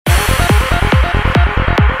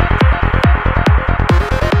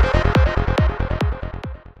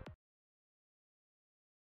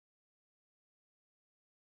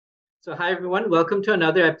So, hi everyone. Welcome to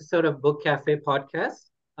another episode of Book Cafe podcast.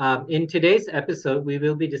 In today's episode, we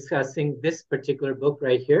will be discussing this particular book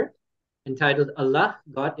right here, entitled Allah,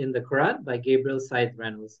 God in the Quran by Gabriel Said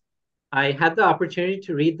Reynolds. I had the opportunity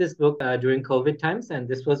to read this book during COVID times, and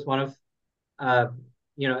this was one of, uh,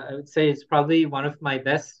 I would say it's probably one of my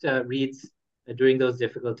best reads during those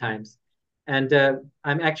difficult times. And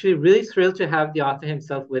I'm actually really thrilled to have the author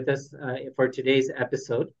himself with us for today's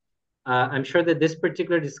episode. I'm sure that this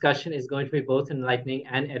particular discussion is going to be both enlightening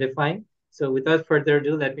and edifying. So without further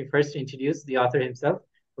ado, let me first introduce the author himself,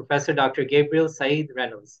 Professor Dr. Gabriel Said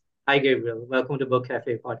Reynolds. Hi, Gabriel. Welcome to Book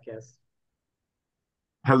Cafe podcast.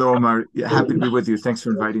 Hello, Omar. Yeah, happy to be with you. Thanks for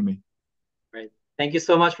inviting me. Right. Thank you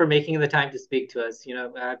so much for making the time to speak to us.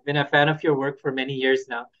 I've been a fan of your work for many years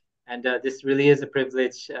now, and this really is a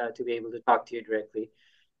privilege to be able to talk to you directly.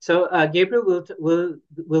 So, Gabriel,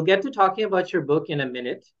 we'll get to talking about your book in a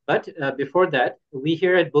minute, but before that, we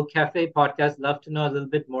here at Book Cafe Podcast love to know a little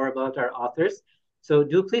bit more about our authors. So,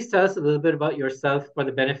 do please tell us a little bit about yourself for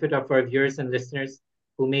the benefit of our viewers and listeners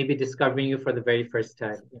who may be discovering you for the very first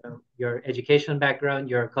time. Your educational background,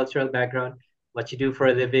 your cultural background, what you do for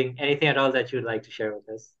a living, anything at all that you'd like to share with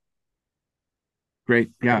us.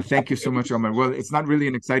 Great. Yeah, thank you so much, Omar. Well, it's not really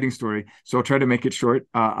an exciting story, so I'll try to make it short.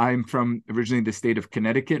 I'm from originally the state of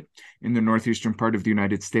Connecticut in the northeastern part of the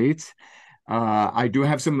United States. I do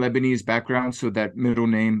have some Lebanese background, so that middle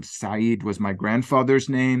name, Saeed, was my grandfather's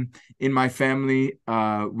name. In my family,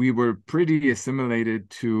 we were pretty assimilated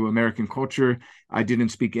to American culture. I didn't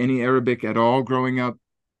speak any Arabic at all growing up.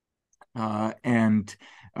 And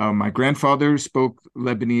my grandfather spoke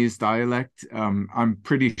Lebanese dialect. I'm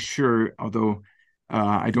pretty sure, although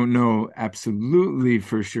I don't know absolutely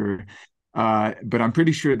for sure, but I'm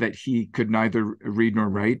pretty sure that he could neither read nor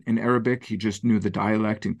write in Arabic. He just knew the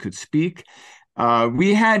dialect and could speak.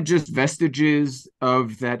 We had just vestiges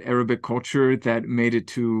of that Arabic culture that made it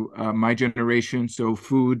to my generation. So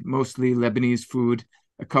food, mostly Lebanese food,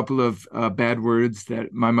 a couple of bad words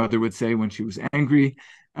that my mother would say when she was angry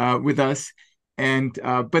with us. And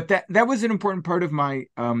but that was an important part of my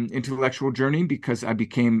intellectual journey because I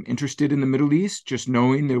became interested in the Middle East, just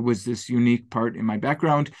knowing there was this unique part in my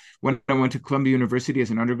background. When I went to Columbia University as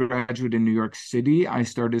an undergraduate in New York City, I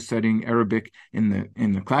started studying Arabic in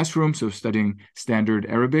the classroom, so studying standard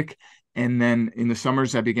Arabic. And then in the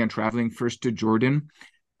summers, I began traveling first to Jordan,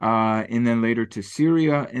 and then later to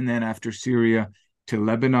Syria, and then after Syria to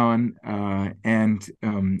Lebanon. I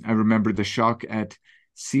remember the shock at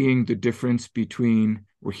seeing the difference between,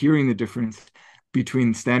 or hearing the difference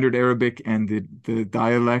between standard Arabic and the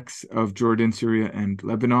dialects of Jordan, Syria, and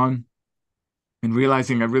Lebanon, and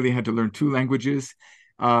realizing I really had to learn two languages.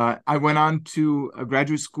 I went on to a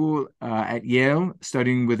graduate school at Yale,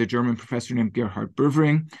 studying with a German professor named Gerhard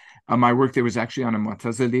Bövring. My work there was actually on a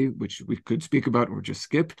Mu'tazili, which we could speak about or just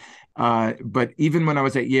skip. But even when I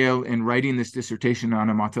was at Yale and writing this dissertation on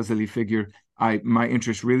a Mu'tazili figure, my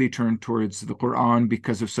interest really turned towards the Qur'an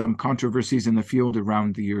because of some controversies in the field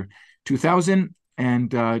around the year 2000.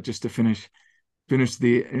 And just to finish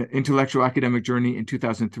the intellectual academic journey in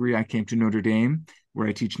 2003, I came to Notre Dame, where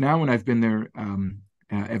I teach now, and I've been there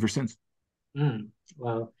ever since.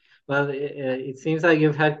 Wow. Well, it seems like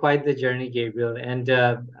you've had quite the journey, Gabriel. And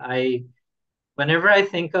whenever I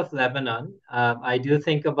think of Lebanon, I do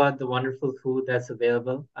think about the wonderful food that's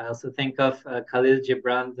available. I also think of Khalil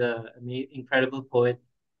Gibran, the incredible poet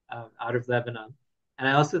out of Lebanon. And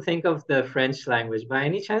I also think of the French language. By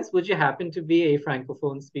any chance, would you happen to be a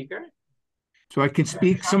Francophone speaker? So I can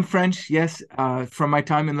speak some French, yes, from my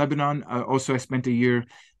time in Lebanon. Also, I spent a year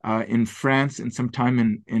in France and some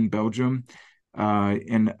time in Belgium.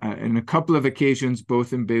 In a couple of occasions,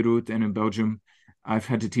 both in Beirut and in Belgium, I've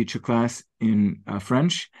had to teach a class in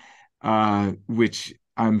French, which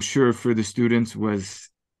I'm sure for the students was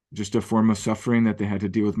just a form of suffering that they had to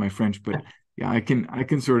deal with my French. But yeah, I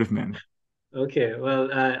can sort of manage. Okay, well,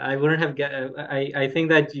 I wouldn't have get. I think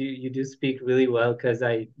that you do speak really well because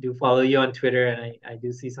I do follow you on Twitter and I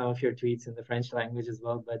do see some of your tweets in the French language as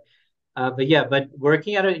well. But yeah, but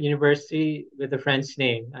working at a university with a French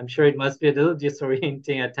name, I'm sure it must be a little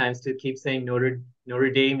disorienting at times to keep saying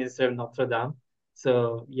Notre Dame instead of Notre Dame.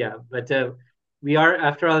 So yeah, but we are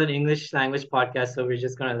after all an English language podcast, so we're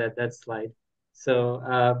just gonna let that slide.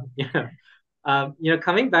 So yeah.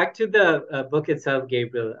 Coming back to the book itself,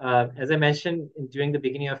 Gabriel, as I mentioned during the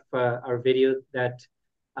beginning of our video, that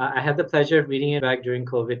I had the pleasure of reading it back during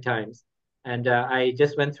COVID times. And I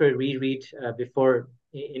just went through a reread before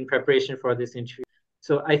in preparation for this interview.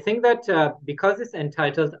 So I think that because it's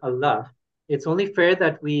entitled Allah, it's only fair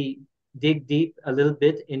that we dig deep a little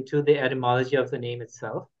bit into the etymology of the name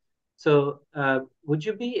itself. So, would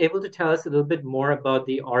you be able to tell us a little bit more about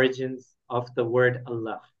the origins of the word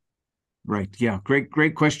Allah? Right. Yeah.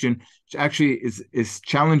 Great question. Which actually is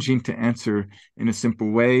challenging to answer in a simple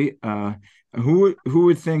way. Who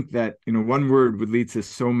would think that one word would lead to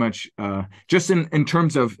so much just in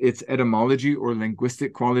terms of its etymology or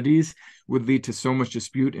linguistic qualities would lead to so much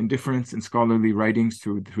dispute and difference in scholarly writings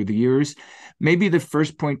through the years. Maybe the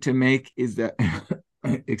first point to make is that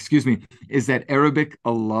excuse me, is that Arabic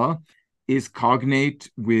Allah is cognate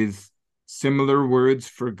with similar words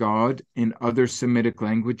for God in other Semitic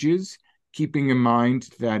languages, keeping in mind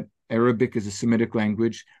that Arabic is a Semitic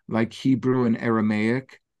language like Hebrew and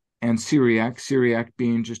Aramaic and Syriac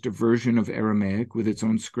being just a version of Aramaic with its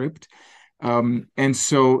own script. And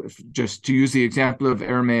so just to use the example of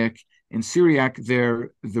Aramaic and Syriac,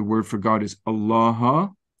 there the word for God is Allah,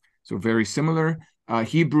 so very similar.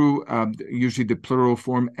 Hebrew, usually the plural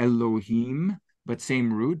form Elohim, but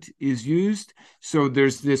same root is used. So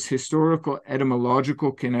there's this historical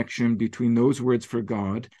etymological connection between those words for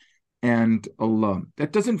God and Allah.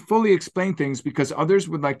 That doesn't fully explain things because others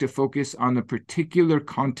would like to focus on the particular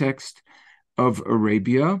context of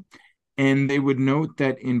Arabia. And they would note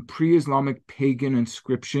that in pre-Islamic pagan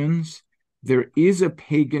inscriptions, there is a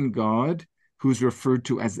pagan god who's referred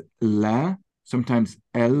to as La, sometimes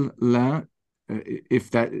El-La, if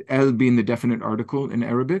that El being the definite article in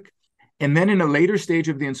Arabic. And then in a later stage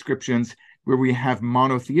of the inscriptions, where we have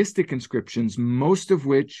monotheistic inscriptions, most of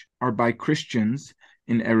which are by Christians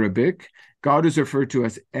in Arabic, God is referred to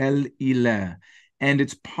as El-Ilah. And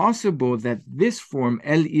it's possible that this form,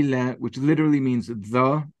 El-Ilah, which literally means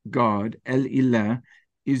the God, El-Ilah,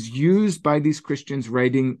 is used by these Christians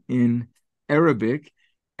writing in Arabic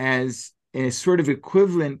as a sort of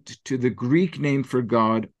equivalent to the Greek name for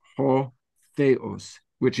God, Ho Theos,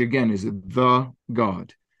 which again is the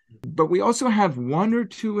God. But we also have one or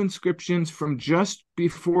two inscriptions from just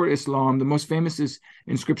before Islam. The most famous is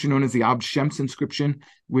inscription known as the Abd Shams inscription,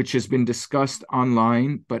 which has been discussed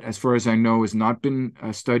online, but as far as I know, has not been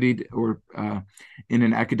studied or in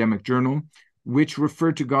an academic journal, which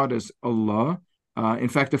referred to God as Allah. In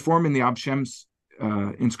fact, the form in the Abd Shams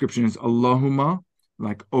inscription is Allahumma,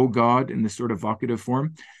 like, oh God, in this sort of vocative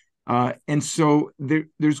form. And so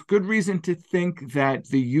there's good reason to think that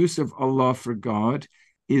the use of Allah for God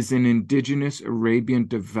is an indigenous Arabian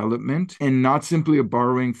development and not simply a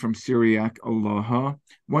borrowing from Syriac Allah.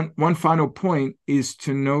 One final point is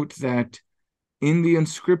to note that in the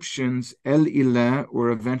inscriptions, El-Ilah,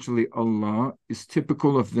 or eventually Allah, is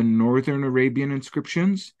typical of the northern Arabian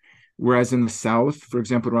inscriptions, whereas in the south, for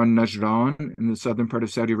example, around Najran, in the southern part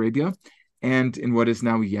of Saudi Arabia, and in what is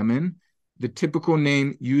now Yemen, the typical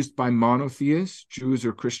name used by monotheists, Jews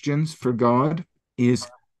or Christians, for God is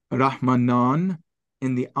Rahmanan,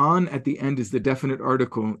 and the an at the end is the definite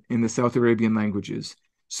article in the South Arabian languages.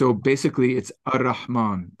 So basically it's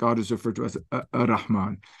Ar-Rahman. God is referred to as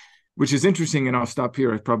Ar-Rahman, which is interesting, and I'll stop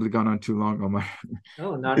here. I've probably gone on too long, Omar.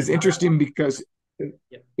 Oh, It's interesting because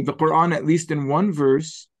the Qur'an, at least in one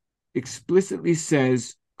verse, explicitly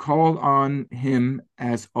says, call on him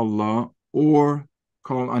as Allah or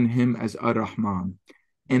call on him as Ar-Rahman.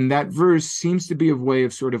 And that verse seems to be a way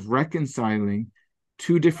of sort of reconciling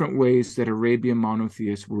two different ways that Arabian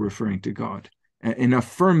monotheists were referring to God, and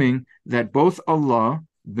affirming that both Allah,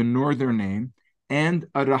 the northern name, and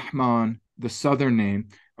Ar-Rahman, the southern name,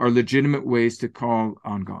 are legitimate ways to call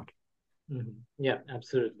on God. Mm-hmm. Yeah,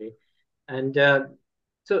 absolutely. And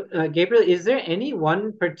so, Gabriel, is there any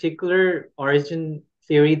one particular origin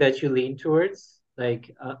theory that you lean towards? Like,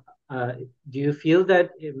 do you feel that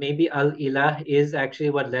maybe Al-Ilah is actually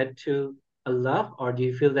what led to Allah, or do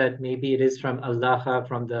you feel that maybe it is from Allah,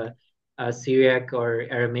 from the Syriac or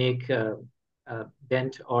Aramaic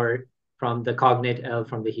bent, or from the cognate El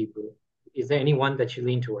from the Hebrew? Is there any one that you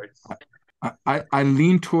lean towards? I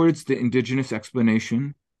lean towards the indigenous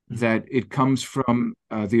explanation that it comes from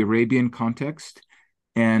the Arabian context,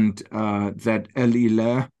 and that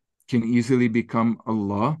El-Ilah can easily become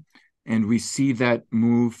Allah. And we see that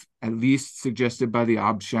move, at least suggested by the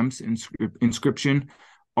Abd Shams inscription,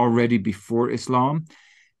 already before Islam.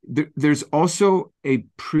 There's also a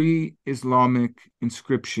pre-Islamic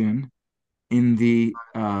inscription in the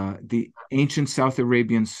ancient South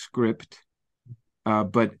Arabian script,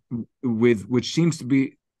 but which seems to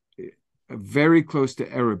be very close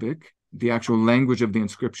to Arabic, the actual language of the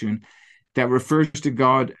inscription, that refers to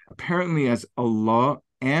God apparently as Allah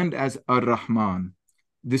and as Ar-Rahman.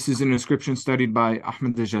 This is an inscription studied by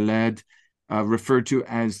Al-Jallad, referred to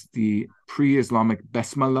as the pre-Islamic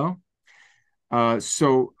Basmala.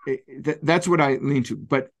 So that's what I lean to.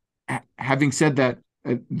 But having said that,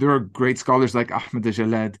 there are great scholars like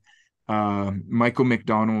Al-Jallad Michael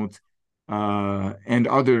McDonald, and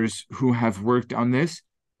others who have worked on this.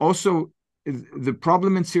 Also, the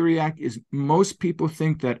problem in Syriac is most people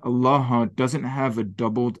think that Allah doesn't have a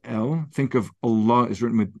doubled L. Think of Allah is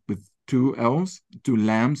written with two L's, two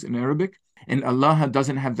lams in Arabic, and Allah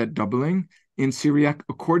doesn't have that doubling in Syriac,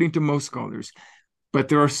 according to most scholars. But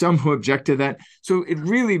there are some who object to that. So it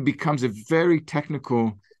really becomes a very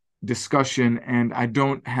technical discussion, and I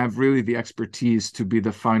don't have really the expertise to be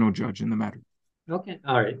the final judge in the matter. Okay,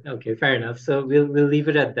 all right, okay, fair enough. So we'll leave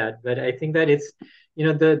it at that. But I think that it's,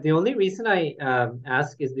 the only reason I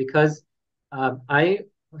ask is because I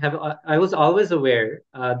was always aware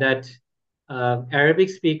that Arabic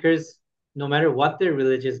speakers, no matter what their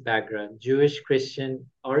religious background, Jewish, Christian,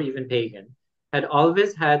 or even pagan, had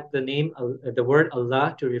always had the word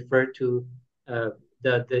Allah to refer to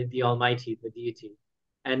the Almighty, the deity.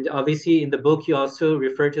 And obviously, in the book, you also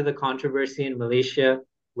refer to the controversy in Malaysia,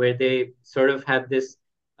 where they sort of had this,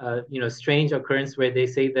 strange occurrence where they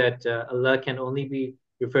say that Allah can only be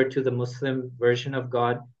referred to the Muslim version of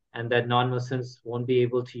God, and that non-Muslims won't be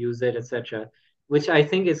able to use it, etc. Which I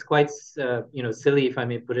think is quite, silly, if I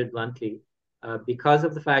may put it bluntly, because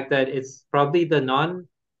of the fact that it's probably the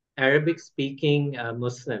non-Arabic speaking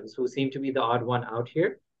Muslims who seem to be the odd one out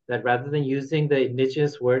here, that rather than using the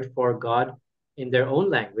indigenous word for God in their own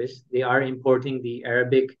language, they are importing the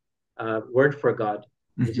Arabic word for God,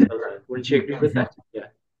 which is Allah. Wouldn't you agree with that? Yeah.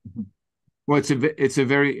 Well, it's a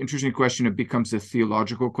very interesting question. It becomes a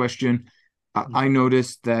theological question. I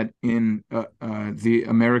noticed that in the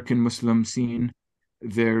American Muslim scene,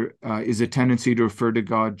 there is a tendency to refer to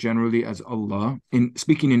God generally as Allah, in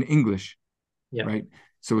speaking in English, Yeah. right?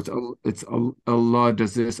 So it's Allah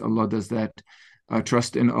does this, Allah does that.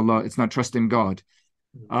 Trust in Allah. It's not trust in God.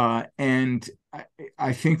 And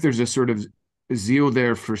I think there's a sort of zeal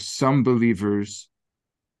there for some believers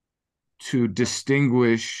to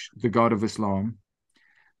distinguish the God of Islam.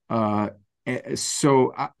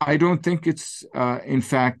 So I don't think it's, in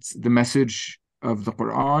fact, the message of the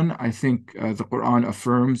Qur'an. I think the Qur'an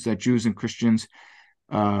affirms that Jews and Christians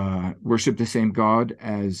worship the same God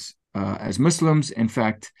as Muslims. In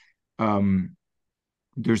fact,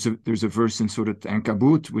 there's a verse in Surah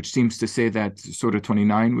Ankabut which seems to say that, Surah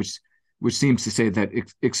 29, which seems to say that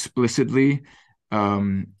explicitly.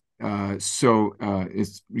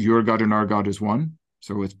 It's your God and our God is one.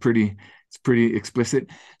 So it's pretty explicit.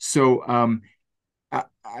 So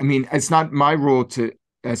I mean, it's not my role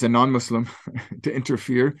as a non-Muslim to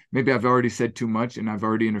interfere. Maybe I've already said too much and I've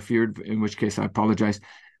already interfered, in which case I apologize.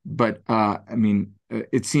 But I mean,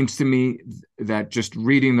 it seems to me that just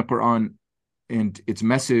reading the Quran and its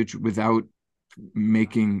message without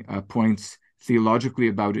making points theologically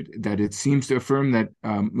about it, that it seems to affirm that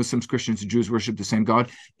Muslims, Christians, and Jews worship the same God,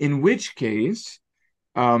 in which case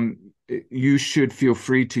you should feel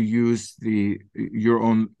free to use your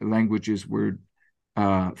own language's word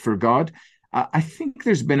for God. I think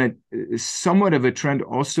there's been a somewhat of a trend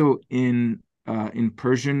also in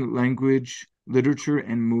Persian language literature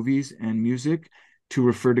and movies and music to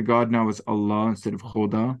refer to God now as Allah instead of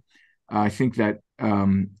Khoda. I think that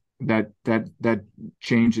that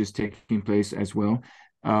change is taking place as well.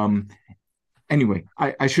 Anyway,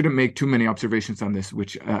 I shouldn't make too many observations on this,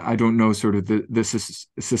 which I don't know sort of the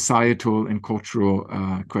societal and cultural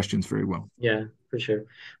questions very well. Yeah, for sure.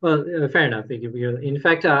 Well, fair enough. In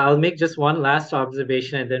fact, I'll make just one last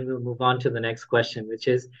observation, and then we'll move on to the next question, which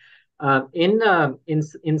is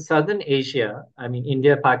in Southern Asia, I mean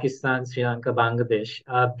India, Pakistan, Sri Lanka, Bangladesh,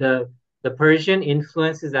 the Persian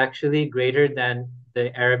influence is actually greater than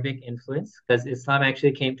the Arabic influence, because Islam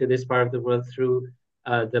actually came to this part of the world through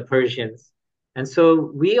the Persians. And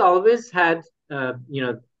so we always had,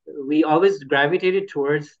 we always gravitated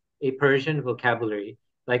towards a Persian vocabulary.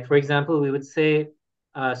 Like, for example, we would say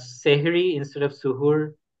sehri instead of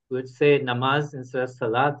suhur, we would say namaz instead of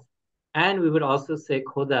salat, and we would also say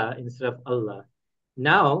khoda instead of Allah.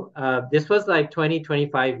 Now, this was like 20,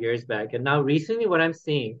 25 years back. And now recently what I'm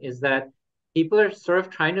seeing is that people are sort of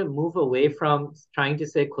trying to move away from trying to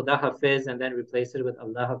say Khuda Hafiz and then replace it with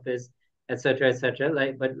Allah Hafiz, etc.,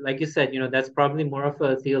 etc. But like you said, that's probably more of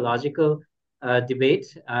a theological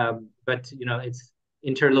debate. But it's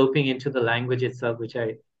interloping into the language itself, which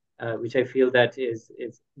I feel that is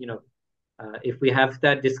if we have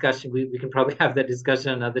that discussion, we can probably have that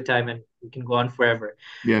discussion another time, and we can go on forever.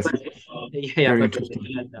 Yes. But, yeah, very but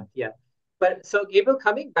interesting. yeah. But so, Gabriel,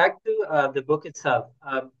 coming back to the book itself,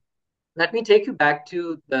 let me take you back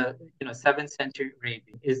to the 7th century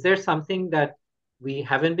Arabian. Is there something that we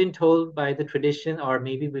haven't been told by the tradition, or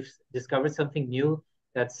maybe we've discovered something new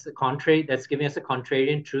that's contrary, that's giving us a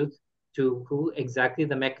contrarian truth to who exactly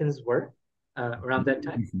the Meccans were around that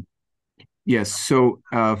time? Yes, so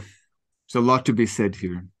there's a lot to be said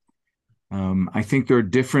here. I think there are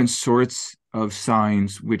different sorts of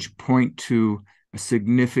signs which point to a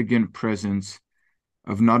significant presence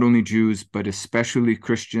of not only Jews, but especially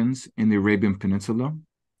Christians in the Arabian Peninsula.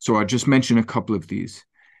 So I'll just mention a couple of these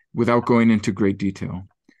without going into great detail.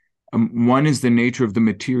 One is the nature of the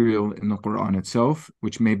material in the Qur'an itself,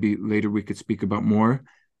 which maybe later we could speak about more.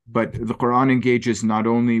 But the Qur'an engages not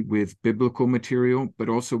only with biblical material, but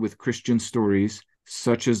also with Christian stories,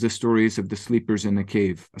 such as the stories of the sleepers in the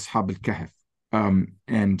cave, Ashab al-Kahf,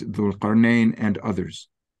 and Dhul Qarnayn and others.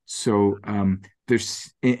 So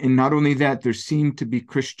there's, and not only that, there seem to be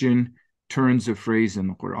Christian turns of phrase in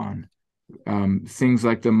the Qur'an. Things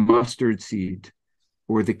like the mustard seed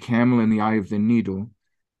or the camel in the eye of the needle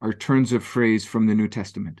are turns of phrase from the New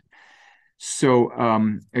Testament. So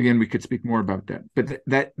again, we could speak more about that, but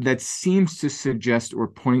that seems to suggest or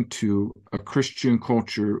point to a Christian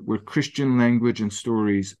culture where Christian language and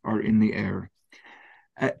stories are in the air.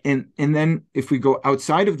 And then if we go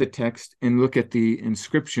outside of the text and look at the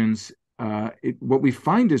inscriptions, what we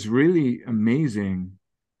find is really amazing,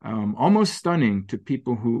 almost stunning to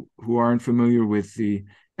people who aren't familiar with the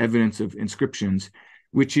evidence of inscriptions,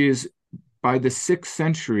 which is by the 6th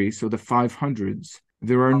century, so the 500s,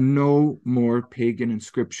 there are no more pagan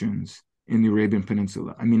inscriptions in the Arabian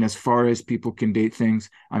Peninsula. I mean, as far as people can date things,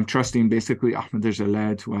 I'm trusting basically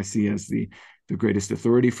Al-Jallad, who I see as the greatest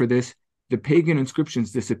authority for this. The pagan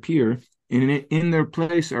inscriptions disappear, and in their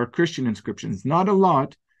place are Christian inscriptions. Not a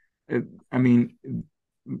lot. I mean,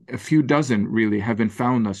 a few dozen really have been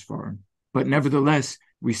found thus far. But nevertheless,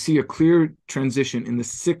 we see a clear transition in the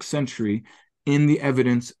 6th century in the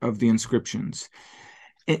evidence of the inscriptions.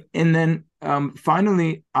 And then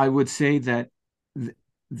finally, I would say that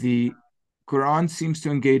the Quran seems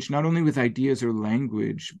to engage not only with ideas or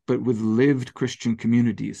language, but with lived Christian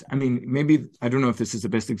communities. I mean, maybe, I don't know if this is the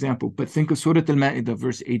best example, but think of Surah Al-Ma'idah,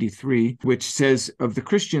 verse 83, which says of the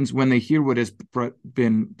Christians, when they hear what has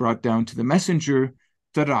been brought down to the messenger,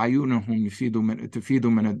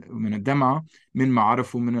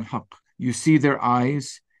 you see their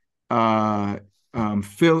eyes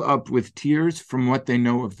fill up with tears from what they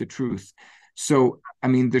know of the truth. So, I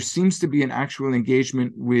mean, there seems to be an actual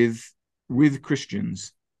engagement with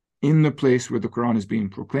Christians in the place where the Quran is being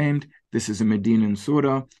proclaimed. This is a Medinan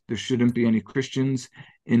surah. There shouldn't be any Christians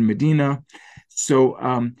in Medina. So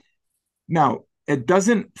now, it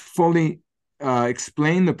doesn't fully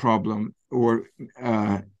explain the problem or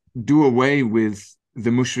do away with the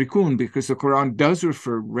mushrikun, because the Quran does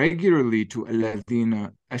refer regularly to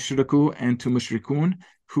alladhina ashraku and to mushrikun,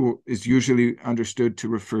 who is usually understood to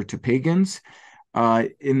refer to pagans.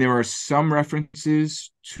 And there are some references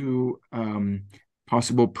to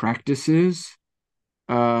possible practices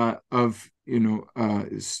of,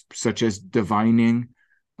 such as divining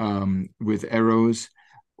with arrows,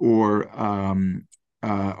 or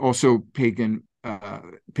also pagan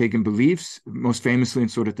beliefs, most famously in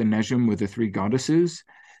Surah An-Najm with the 3 goddesses.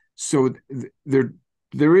 So there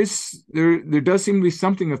does seem to be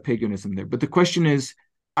something of paganism there. But the question is,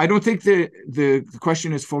 I don't think the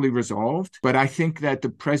question is fully resolved, but I think that the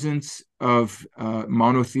presence of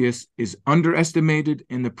monotheists is underestimated,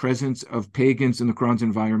 and the presence of pagans in the Quran's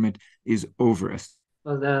environment is overestimated.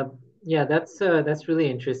 Well, yeah, that's really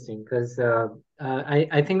interesting, because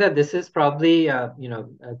I think that this is probably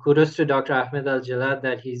kudos to Dr. Ahmed Al-Jallad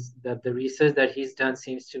that the research that he's done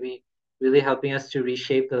seems to be really helping us to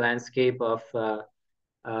reshape the landscape of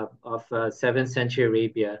 7th century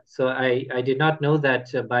Arabia. So I did not know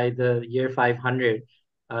that by the year 500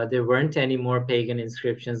 there weren't any more pagan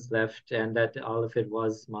inscriptions left, and that all of it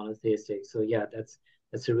was monotheistic. So yeah, that's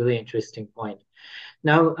a really interesting point.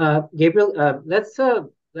 Now, Gabriel,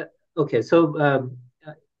 okay. So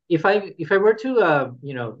if I were to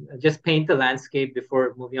just paint the landscape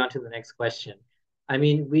before moving on to the next question, I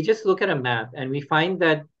mean, we just look at a map and we find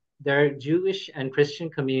that there are Jewish and Christian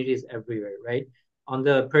communities everywhere, right? On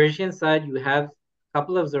the Persian side, you have a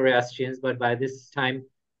couple of Zoroastrians, but by this time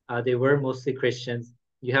they were mostly Christians.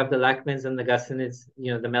 You have the Lachmans and the Ghassanids,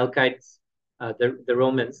 the Melkites, the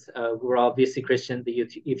Romans, who were obviously Christian, the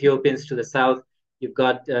Ethiopians to the south. You've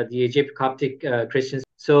got the Egypt Coptic Christians.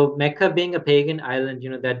 So Mecca being a pagan island,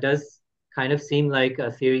 that does kind of seem like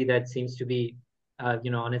a theory that seems to be,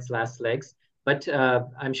 on its last legs. But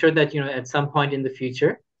I'm sure that, at some point in the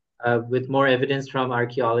future, with more evidence from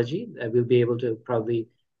archaeology, we'll be able to probably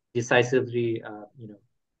decisively,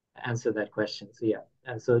 answer that question. So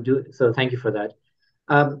yeah, so thank you for that.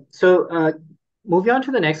 Moving on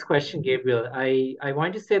to the next question, Gabriel, I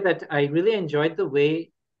wanted to say that I really enjoyed the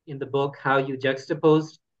way in the book how you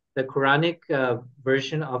juxtaposed the Quranic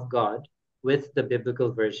version of God with the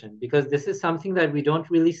biblical version, because this is something that we don't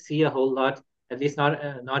really see a whole lot, at least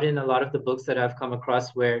not in a lot of the books that I've come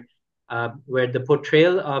across, where the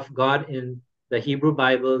portrayal of God in the Hebrew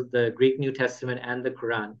Bible, the Greek New Testament, and the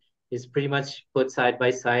Quran is pretty much put side by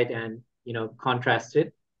side and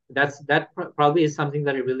contrasted. Probably is something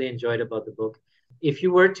that I really enjoyed about the book. If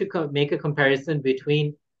you were to make a comparison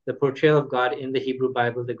between the portrayal of God in the Hebrew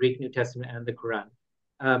Bible, the Greek New Testament, and the Quran,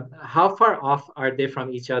 how far off are they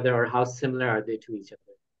from each other, or how similar are they to each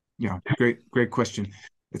other? Yeah, great question.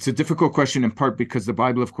 It's a difficult question in part because the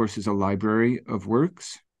Bible, of course, is a library of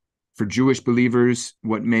works. For Jewish believers,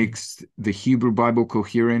 what makes the Hebrew Bible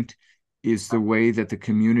coherent is the way that the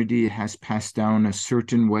community has passed down a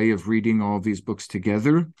certain way of reading all these books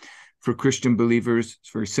together. For Christian believers,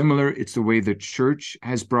 it's very similar. It's the way the church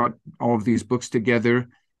has brought all of these books together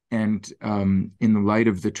and in the light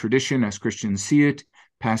of the tradition, as Christians see it,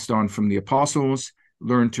 passed on from the apostles,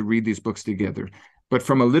 learned to read these books together. But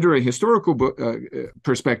from a literary historical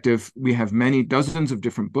perspective, we have many dozens of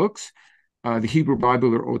different books. The Hebrew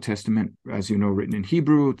Bible or Old Testament, as you know, written in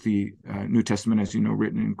Hebrew, the New Testament, as you know,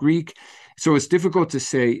 written in Greek. So it's difficult to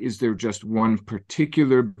say, is there just one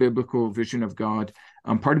particular biblical vision of God?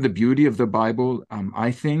 Part of the beauty of the Bible,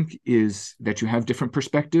 I think, is that you have different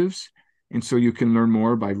perspectives. And so you can learn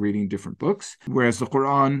more by reading different books. Whereas the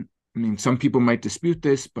Quran, I mean, some people might dispute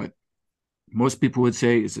this, but most people would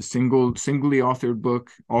say it's a singly authored book,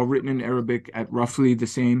 all written in Arabic at roughly the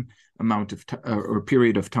same amount of or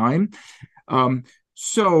period of time. In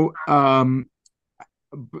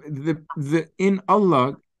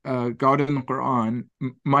Allah, God in the Quran,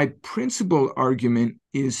 my principal argument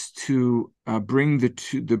is to bring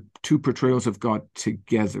the two portrayals of God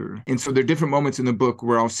together. And so there are different moments in the book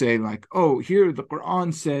where I'll say, like, oh, here the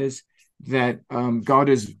Quran says that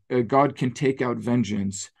God can take out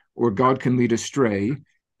vengeance, or God can lead astray.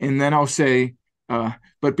 And then I'll say,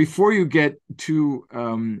 but before you get too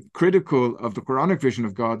critical of the Quranic vision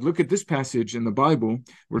of God, look at this passage in the Bible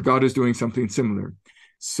where God is doing something similar.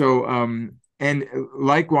 So, and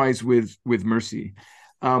likewise with mercy.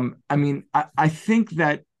 I think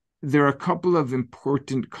that there are a couple of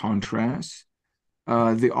important contrasts.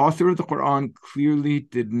 The author of the Quran clearly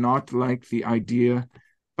did not like the idea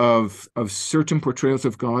of certain portrayals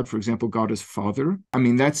of God, for example, God as Father. I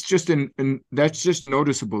mean, that's just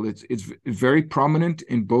noticeable. It's very prominent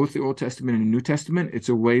in both the Old Testament and the New Testament. It's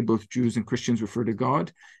a way both Jews and Christians refer to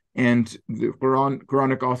God. And the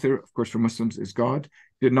Quranic author, of course, for Muslims is God,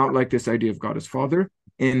 did not like this idea of God as Father.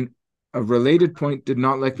 And a related point, did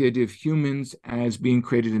not like the idea of humans as being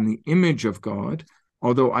created in the image of God.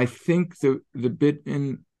 Although I think the bit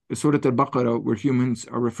in Surah Al-Baqarah where humans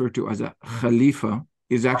are referred to as a Khalifa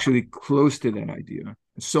is actually close to that idea.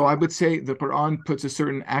 So I would say the Quran puts a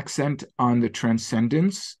certain accent on the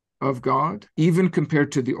transcendence of God, even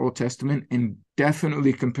compared to the Old Testament, and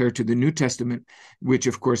definitely compared to the New Testament, which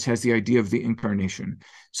of course has the idea of the incarnation.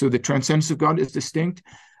 So the transcendence of God is distinct.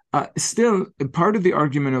 Still, part of the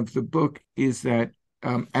argument of the book is that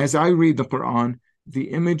as I read the Quran, the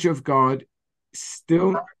image of God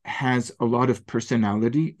still has a lot of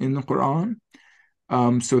personality in the Quran.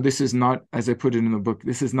 So this is not, as I put it in the book,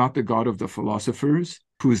 this is not the God of the philosophers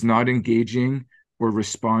who's not engaging or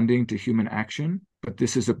responding to human action, but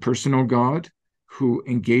this is a personal God who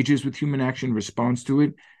engages with human action, responds to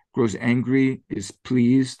it, grows angry, is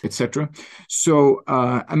pleased, etc. So,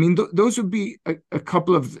 those would be a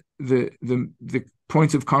couple of the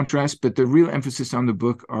points of contrast, but the real emphasis on the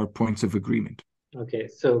book are points of agreement. Okay,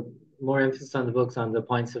 so more emphasis on the books, on the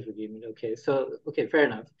points of agreement. Okay, fair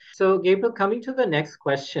enough. So, Gabriel, coming to the next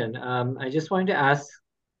question, I just wanted to ask,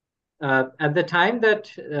 at the time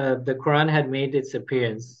that the Quran had made its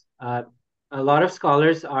appearance, a lot of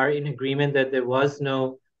scholars are in agreement that there was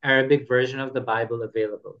no Arabic version of the Bible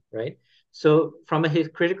available, right? So, from a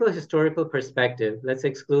critical historical perspective, let's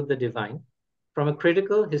exclude the divine. From a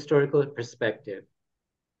critical historical perspective,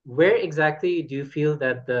 where exactly do you feel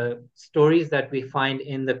that the stories that we find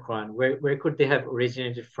in the Quran, where could they have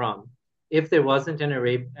originated from, if there wasn't an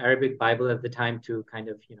Arabic Bible at the time to kind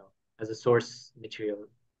of, as a source material?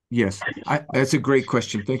 Yes, that's a great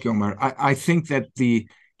question. Thank you, Omar. I think that the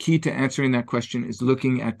key to answering that question is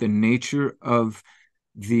looking at the nature of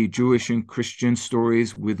the Jewish and Christian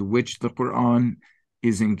stories with which the Quran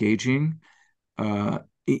is engaging.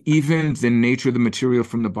 Even the nature of the material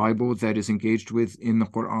from the Bible that is engaged with in the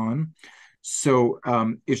Quran. So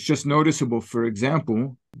it's just noticeable, for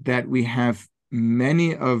example, that we have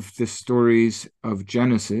many of the stories of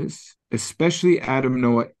Genesis, especially Adam,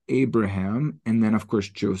 Noah, Abraham, and then, of course,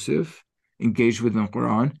 Joseph, engaged with in the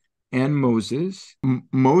Quran, and Moses.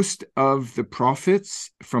 Most of the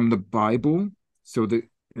prophets from the Bible, so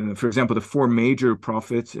for example, the four major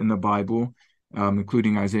prophets in the Bible,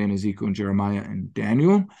 including Isaiah and Ezekiel and Jeremiah and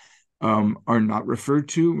Daniel, are not referred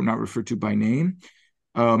to by name.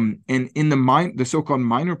 And in the so-called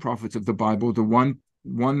minor prophets of the Bible, the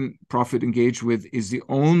one prophet engaged with is the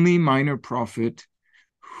only minor prophet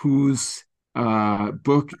whose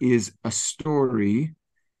book is a story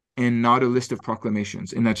and not a list of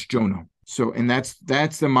proclamations, and that's Jonah. So, and that's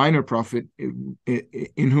the minor prophet in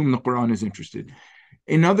whom the Quran is interested.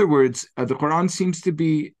 In other words, the Quran seems to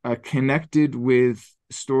be connected with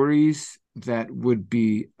stories that would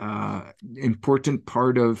be important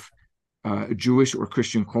part of Jewish or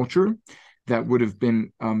Christian culture that would have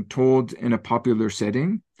been told in a popular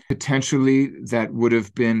setting. Potentially, that would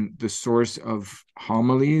have been the source of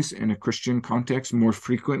homilies in a Christian context more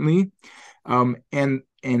frequently. And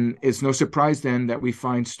it's no surprise then that we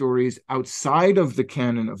find stories outside of the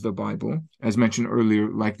canon of the Bible, as mentioned earlier,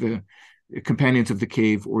 like the Companions of the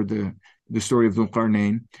Cave or the story of Dhul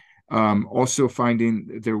Qarnayn, also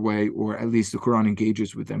finding their way, or at least the Quran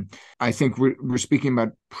engages with them. I think we're speaking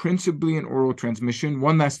about principally an oral transmission.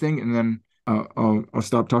 One last thing, and then I'll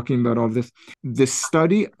stop talking about all of this. The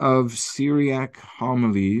study of Syriac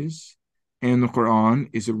homilies and the Quran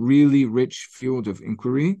is a really rich field of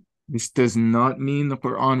inquiry. This does not mean the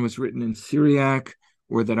Quran was written in Syriac,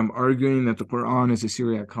 or that I'm arguing that the Quran is a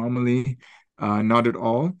Syriac homily. Not at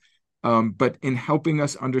all. But in helping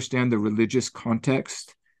us understand the religious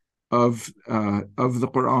context of the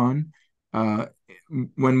Quran,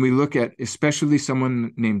 when we look at especially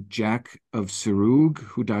someone named Jack of Sarug,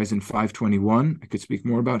 who dies in 521, I could speak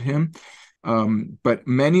more about him. But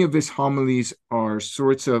many of his homilies are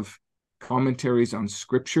sorts of commentaries on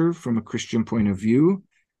scripture from a Christian point of view.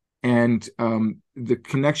 And the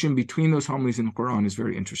connection between those homilies and the Quran is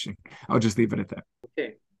very interesting. I'll just leave it at that.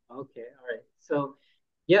 Okay, all right. So,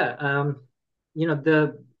 yeah,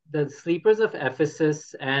 the sleepers of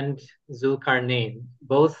Ephesus and Dhul Qarnayn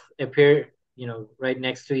both appear, right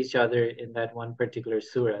next to each other in that one particular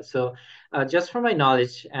surah. So, just for my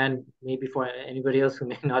knowledge, and maybe for anybody else who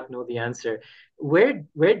may not know the answer, where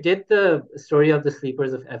did the story of the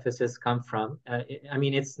sleepers of Ephesus come from? I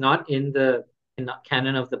mean, it's not in the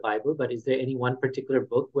canon of the Bible, but is there any one particular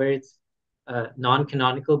book where it's a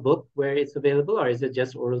non-canonical book where it's available, or is it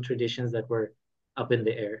just oral traditions that were up in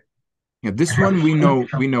the air? Yeah, this one we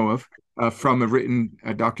know of from a written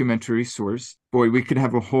documentary source. Boy, we could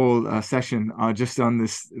have a whole session just on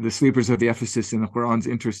the sleepers of the Ephesus and the Quran's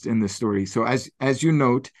interest in this story. So as you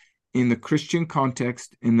note, in the Christian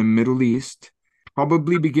context in the Middle East,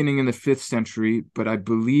 probably beginning in the 5th century, but I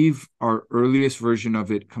believe our earliest version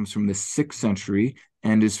of it comes from the 6th century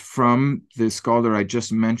and is from the scholar I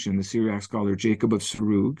just mentioned, the Syriac scholar Jacob of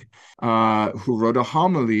Sarug, who wrote a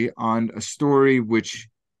homily on a story which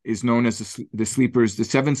is known as the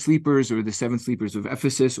seven sleepers, or the seven sleepers of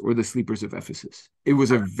Ephesus, or the sleepers of Ephesus. It was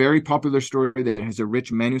a very popular story that has a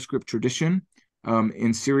rich manuscript tradition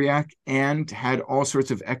in Syriac, and had all sorts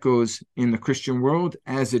of echoes in the Christian world,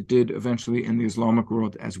 as it did eventually in the Islamic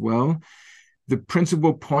world as well. The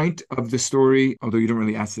principal point of the story, although you don't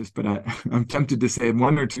really ask this, but I'm tempted to say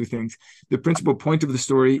one or two things. The principal point of the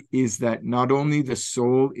story is that not only the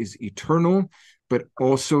soul is eternal, but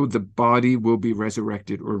also the body will be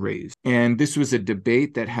resurrected or raised. And this was a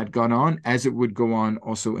debate that had gone on, as it would go on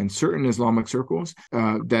also in certain Islamic circles,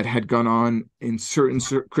 that had gone on in certain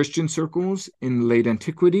Christian circles in late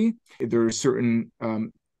antiquity. There are certain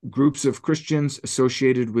groups of Christians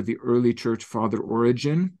associated with the early church father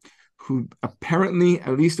Origen, who apparently,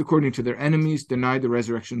 at least according to their enemies, denied the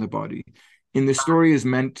resurrection of the body. And the story is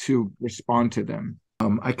meant to respond to them.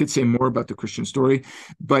 I could say more about the Christian story,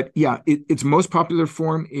 but yeah, its most popular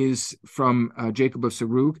form is from Jacob of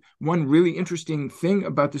Sarug. One really interesting thing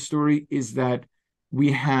about the story is that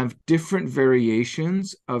we have different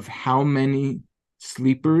variations of how many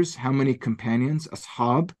sleepers, how many companions,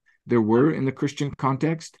 ashab, there were in the Christian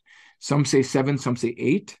context. Some say 7, some say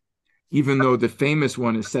 8, even though the famous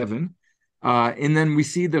one is 7. And then we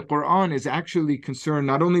see the Quran is actually concerned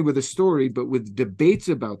not only with the story, but with debates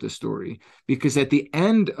about the story. Because at the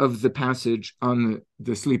end of the passage on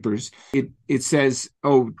the sleepers, it says,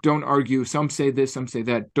 oh, don't argue. Some say this, some say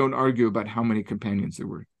that. Don't argue about how many companions there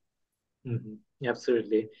were. Mm-hmm.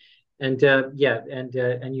 Absolutely. And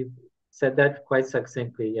and you said that quite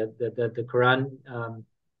succinctly. Yeah, the Quran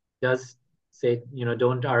does say,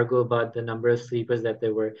 don't argue about the number of sleepers that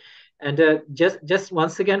there were. And just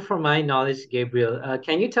once again, for my knowledge, Gabriel,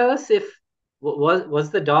 can you tell us if was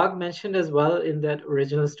the dog mentioned as well in that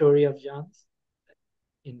original story of John's?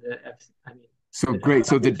 in the I mean, So great.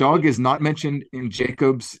 So the dog is not mentioned in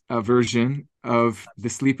Jacob's version of the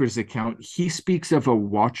sleepers account. He speaks of a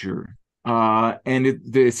watcher.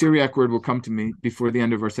 The Syriac word will come to me before the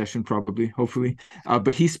end of our session, probably, hopefully.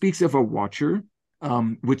 But he speaks of a watcher,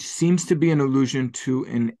 which seems to be an allusion to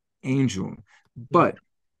an angel. But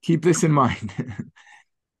keep this in mind.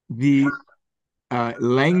 The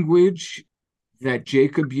language that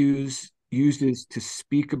Jacob uses to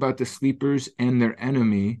speak about the sleepers and their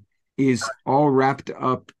enemy is all wrapped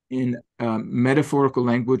up in metaphorical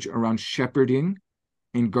language around shepherding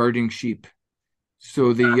and guarding sheep.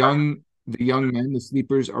 So the young men, the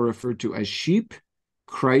sleepers, are referred to as sheep.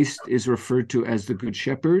 Christ is referred to as the good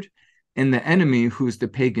shepherd, and the enemy, who's the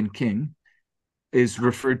pagan king, is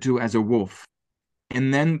referred to as a wolf.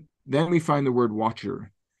 And then we find the word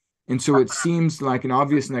watcher. And so it seems like an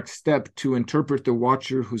obvious next step to interpret the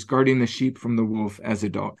watcher who's guarding the sheep from the wolf as a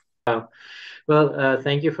dog. Well,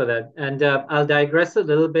 thank you for that. And I'll digress a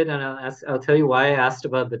little bit, and I'll tell you why I asked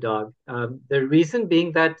about the dog. The reason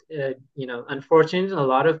being that, unfortunately, in a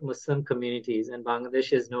lot of Muslim communities, and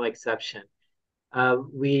Bangladesh is no exception,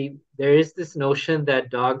 there is this notion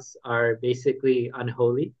that dogs are basically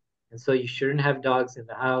unholy, and so you shouldn't have dogs in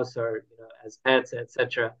the house or as pets,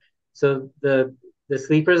 etc. So the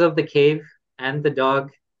sleepers of the cave and the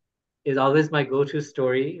dog is always my go-to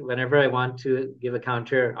story whenever I want to give a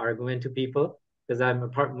counter argument to people, because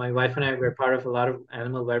my wife and I were part of a lot of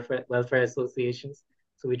animal welfare associations.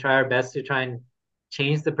 So we try our best to try and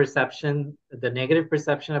change the negative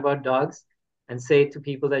perception about dogs, and say to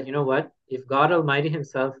people that, you know what, if God Almighty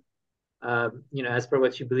Himself, as per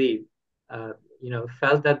what you believe,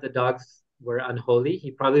 felt that the dogs were unholy, He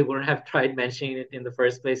probably wouldn't have tried mentioning it in the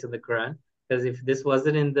first place in the Quran. Because if this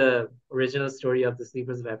wasn't in the original story of the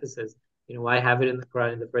sleepers of Ephesus, why have it in the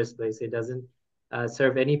Quran in the first place? It doesn't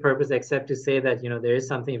serve any purpose except to say that, there is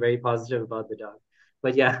something very positive about the dog.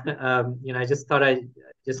 But yeah, I just thought I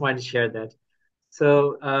just wanted to share that.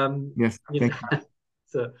 So, yes, thank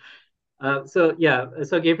you.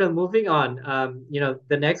 So Gabriel, moving on,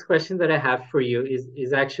 the next question that I have for you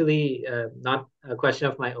is actually not a question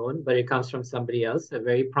of my own, but it comes from somebody else, a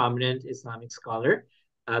very prominent Islamic scholar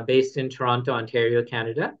based in Toronto, Ontario,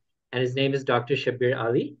 Canada, and his name is Dr. Shabir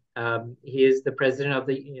Ally. He is the president of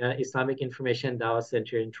the Islamic Information Dawah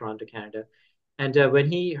Center in Toronto, Canada. And when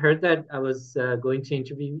he heard that I was going to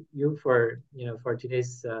interview you for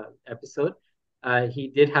today's episode, he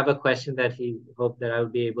did have a question that he hoped that I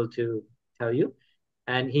would be able to tell you.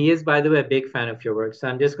 And he is, by the way, a big fan of your work. So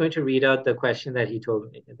I'm just going to read out the question that he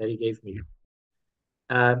gave me.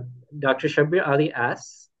 Dr. Shabir Ally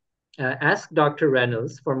asks, ask Dr.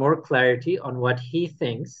 Reynolds for more clarity on what he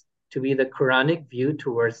thinks to be the Quranic view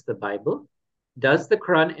towards the Bible. Does the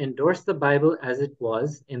Quran endorse the Bible as it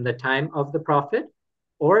was in the time of the Prophet,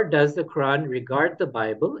 or does the Quran regard the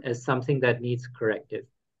Bible as something that needs corrective?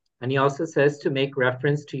 And he also says to make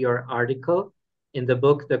reference to your article in the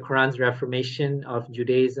book, The Quran's Reformation of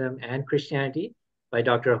Judaism and Christianity by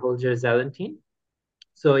Dr. Holger Zelantine.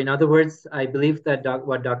 So in other words, I believe that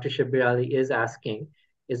what Dr. Shabir Ally is asking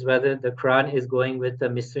is whether the Quran is going with the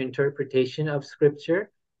misinterpretation of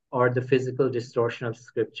Scripture or the physical distortion of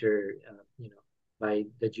Scripture, by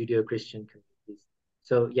the Judeo-Christian communities.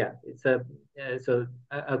 So yeah, it's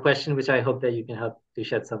a question which I hope that you can help to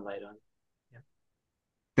shed some light on.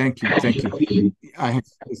 Thank you. I have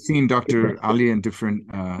seen Dr. Ally in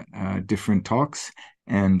different talks,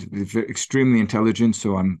 and extremely intelligent.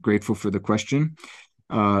 So I'm grateful for the question.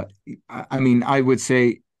 I would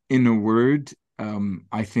say, in a word,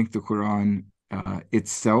 I think the Quran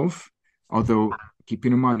itself, although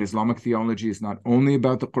keeping in mind Islamic theology is not only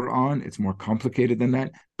about the Quran, it's more complicated than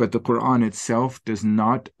that, but the Quran itself does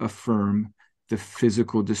not affirm the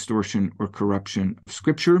physical distortion or corruption of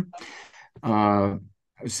Scripture. I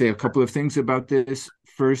would say a couple of things about this.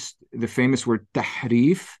 First, the famous word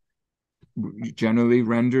tahrif, generally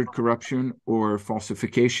rendered corruption or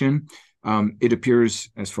falsification. It appears,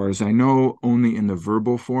 as far as I know, only in the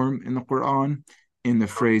verbal form in the Quran, in the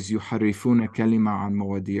phrase yuharifuna kalima an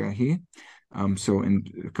mawadi'ahi. So in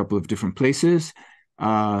a couple of different places.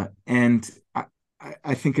 And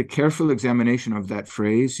I think a careful examination of that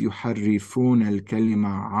phrase, yuharifuna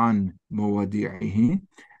al-kalima an mawadi'ahi,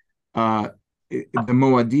 the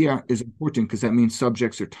mawadi' is important because that means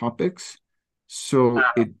subjects or topics. So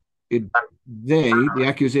the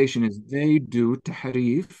accusation is they do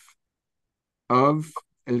tahrif of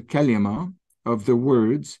al-kalima, of the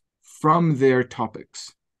words, from their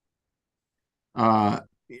topics.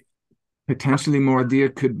 Potentially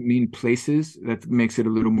mawadi' could mean places. That makes it a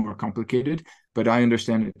little more complicated, but I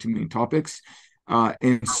understand it to mean topics.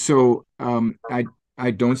 And so I I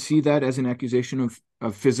don't see that as an accusation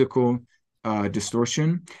of physical distortion.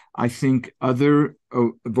 I think other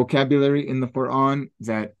vocabulary in the Quran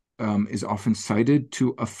that is often cited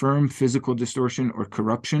to affirm physical distortion or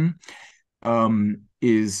corruption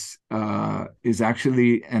is actually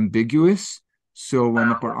ambiguous. So when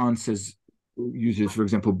the Quran uses, for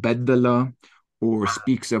example, baddala, or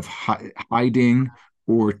speaks of hiding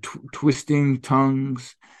or twisting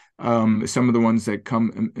tongues, some of the ones that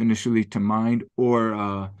come initially to mind,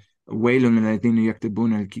 or ويل للذين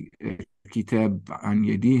يكتبون الكتاب عن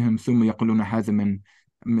يديهم ثم يقولون هذا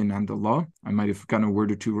من عند الله. I might have gotten a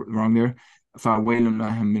word or two wrong there. فويل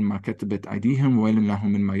لهم مما كتبت أيديهم وويل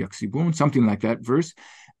لهم مما يكسبون, something like that verse.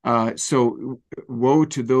 So woe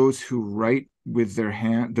to those who write with their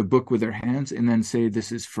the book with their hands and then say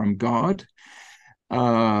this is from God.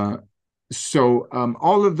 So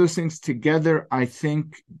all of those things together, I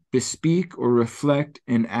think, bespeak or reflect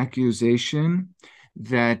an accusation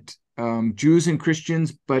that Jews and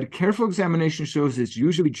Christians, but careful examination shows it's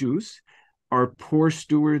usually Jews, are poor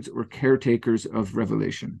stewards or caretakers of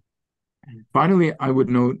revelation. Finally, I would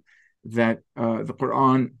note that the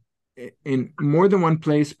Quran, in more than one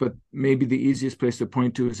place, but maybe the easiest place to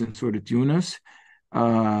point to is in Surah Yunus,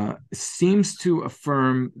 seems to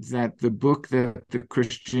affirm that the book that the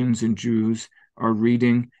Christians and Jews are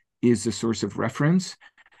reading is a source of reference.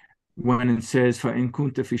 When it says, فَإِن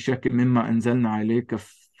كُنْتَ فِي شَكٍّ مِّمَّا أَنزَلْنَا عَلَيْكَ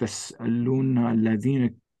فَاسْأَلُونَ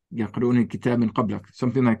الَّذِينَ يَقْرُؤُونَ الْكِتَابَ مِن قَبْلِكَ,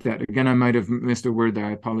 something like that. Again, I might have missed a word there.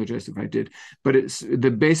 I apologize if I did. But it's the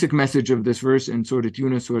basic message of this verse in Surah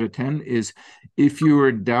Yunus, Surah 10, is if you are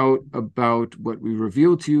in doubt about what we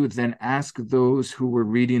revealed to you, then ask those who were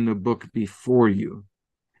reading the book before you.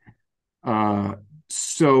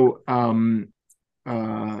 So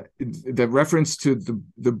the reference to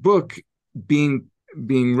the book being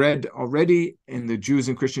read already in the Jews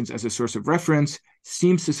and Christians as a source of reference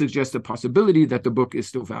seems to suggest a possibility that the book is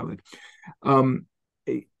still valid. The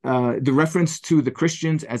reference to the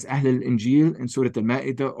Christians as Ahl al-Injil in Surah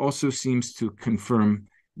Al-Ma'idah also seems to confirm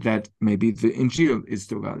that maybe the Injil is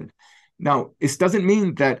still valid. Now, this doesn't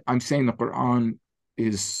mean that I'm saying the Quran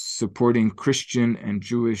is supporting Christian and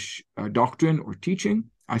Jewish doctrine or teaching.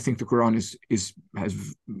 I think the Quran has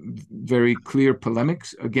very clear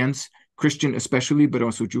polemics against Christian especially, but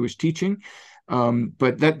also Jewish teaching.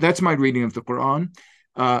 But that's my reading of the Quran.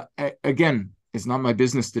 Again, it's not my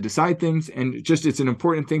business to decide things, and it's an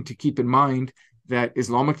important thing to keep in mind that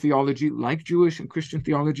Islamic theology, like Jewish and Christian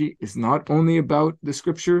theology, is not only about the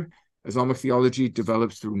scripture. Islamic theology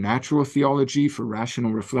develops through natural theology for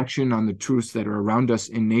rational reflection on the truths that are around us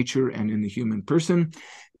in nature and in the human person,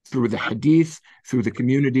 through the hadith, through the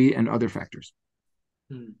community, and other factors.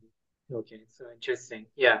 Okay, so interesting.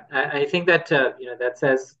 Yeah, I think that that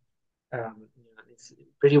says it's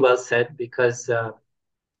pretty well said, because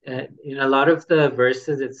in a lot of the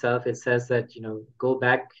verses itself, it says that go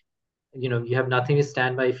back. You have nothing to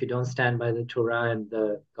stand by if you don't stand by the Torah and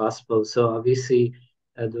the Gospel. So obviously,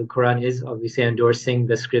 the Quran is obviously endorsing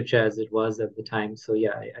the scripture as it was at the time. So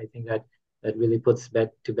yeah, I think that really puts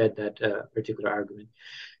to bed that particular argument.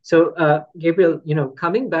 So Gabriel,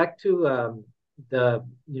 coming back to the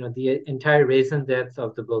entire raison d'etre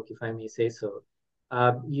of the book, if I may say so,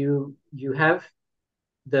 you have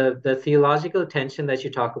the theological tension that you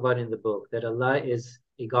talk about in the book, that Allah is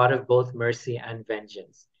a God of both mercy and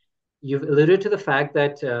vengeance. You've alluded to the fact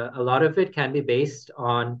that a lot of it can be based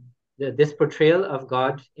on this portrayal of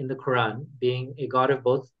God in the Quran being a God of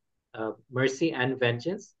both mercy and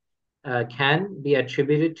vengeance can be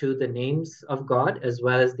attributed to the names of God as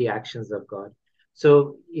well as the actions of God.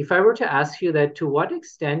 So if I were to ask you that, to what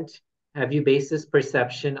extent have you based this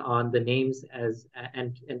perception on the names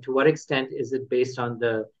and to what extent is it based on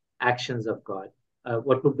the actions of God?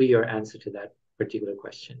 What would be your answer to that particular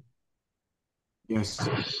question? Yes,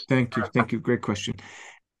 thank you. Thank you. Great question.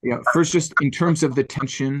 Yeah, first, just in terms of the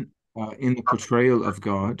tension in the portrayal of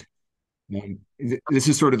God, this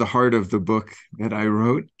is sort of the heart of the book that I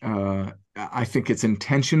wrote. I think it's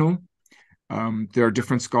intentional. There are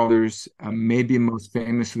different scholars, maybe most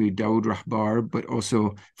famously Dawood Rahbar, but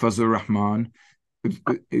also Fazlur Rahman.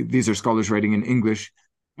 These are scholars writing in English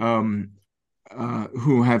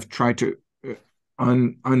who have tried to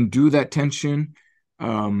undo that tension.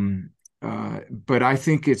 But I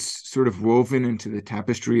think it's sort of woven into the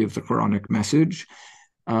tapestry of the Quranic message.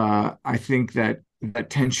 I think that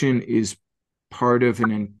tension is part of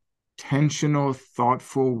an intentional,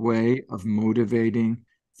 thoughtful way of motivating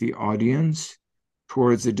the audience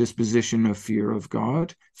towards a disposition of fear of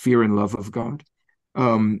God, fear and love of God.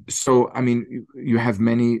 So, I mean, you have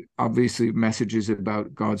many, obviously, messages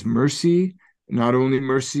about God's mercy, not only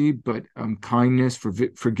mercy, but kindness,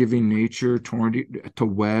 forgiving nature, to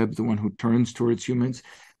Web, the one who turns towards humans.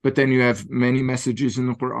 But then you have many messages in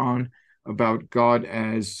the Quran about God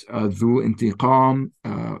as Dhu Intiqam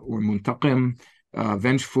or Muntaqim,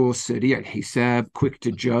 vengeful, Sari al-Hisab, quick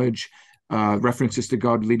to judge, references to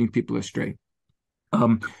God leading people astray.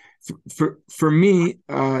 For me,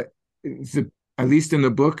 at least in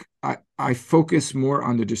the book, I focus more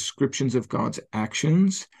on the descriptions of God's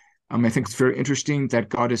actions. I think it's very interesting that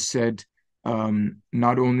God has said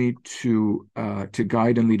not only to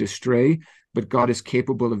guide and lead astray, but God is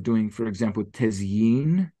capable of doing, for example,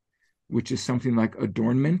 tezyin, which is something like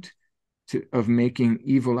adornment, of making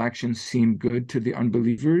evil actions seem good to the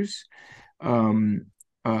unbelievers. And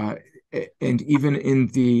even in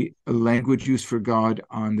the language used for God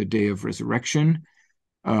on the day of resurrection,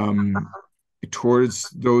 towards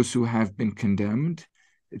those who have been condemned,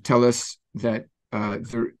 tell us that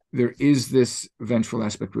there is this vengeful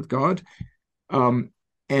aspect with God. And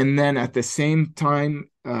then at the same time,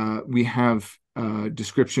 we have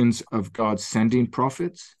descriptions of God sending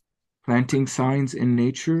prophets, planting signs in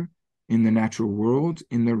nature, in the natural world,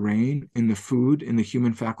 in the rain, in the food, in the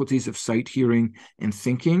human faculties of sight, hearing, and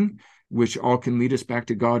thinking, which all can lead us back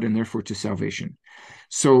to God and therefore to salvation.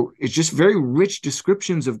 So it's just very rich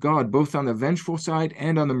descriptions of God, both on the vengeful side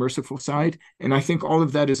and on the merciful side. And I think all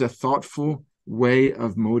of that is a thoughtful way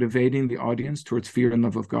of motivating the audience towards fear and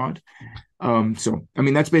love of God. So, I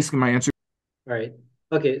mean, that's basically my answer. All right.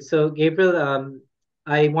 Okay. So, Gabriel,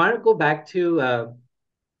 I want to go back to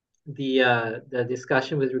the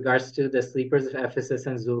discussion with regards to the sleepers of Ephesus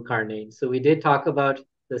and Dhul Qarnayn. So we did talk about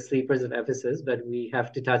the sleepers of Ephesus, but we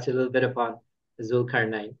have to touch a little bit upon Dhul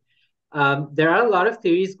Qarnayn. There are a lot of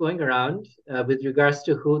theories going around with regards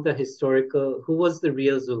to who was the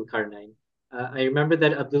real Dhul Qarnayn. I remember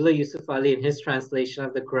that Abdullah Yusuf Ali, in his translation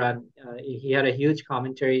of the Quran, he had a huge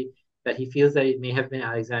commentary that he feels that it may have been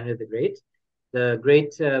Alexander the Great. The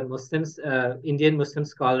great Indian Muslim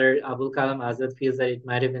scholar Abul Kalam Azad feels that it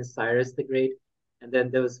might have been Cyrus the Great. And then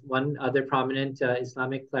there was one other prominent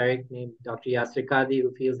Islamic cleric named Dr. Yasir Qadi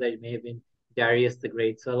who feels that it may have been Darius the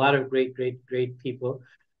Great. So a lot of great people.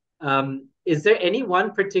 Is there any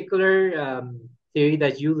one particular theory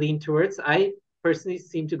that you lean towards? I personally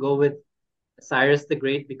seem to go with Cyrus the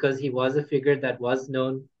Great because he was a figure that was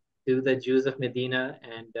known to the Jews of Medina,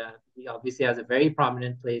 and he obviously has a very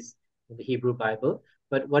prominent place in the Hebrew Bible.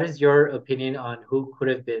 But what is your opinion on who could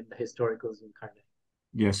have been the historical Dhul Qarnayn?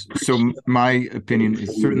 Yes. So my opinion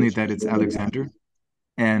is certainly that it's Alexander.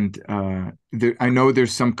 And I know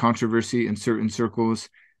there's some controversy in certain circles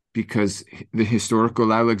because the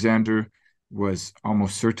historical Alexander was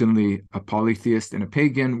almost certainly a polytheist and a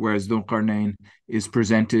pagan, whereas Dhul Qarnayn is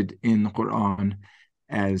presented in the Quran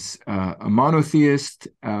as a monotheist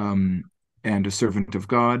and a servant of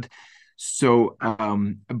God. So,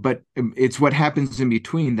 but it's what happens in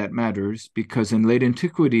between that matters, because in late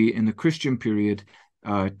antiquity, in the Christian period,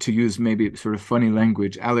 to use maybe sort of funny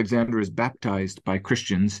language, Alexander is baptized by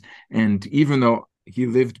Christians. And even though he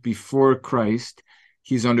lived before Christ,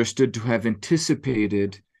 he's understood to have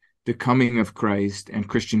anticipated the coming of Christ and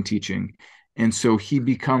Christian teaching. And so he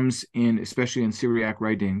becomes, especially in Syriac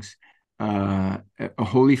writings, a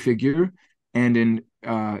holy figure. And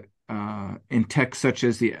in texts such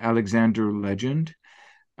as the Alexander legend,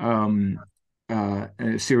 a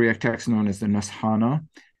Syriac text known as the Nashana,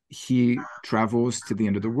 he travels to the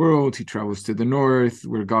end of the world. He travels to the north,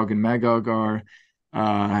 where Gog and Magog are,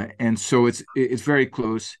 and so it's very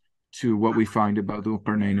close to what we find about Dhul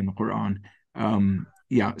Qarnayn in the Quran.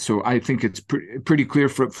 Yeah, so I think it's pretty clear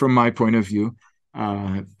from my point of view.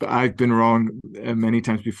 But I've been wrong many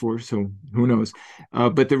times before, so who knows?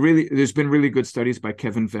 But there's been really good studies by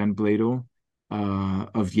Kevin Van Bladel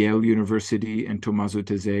of Yale University and Tommaso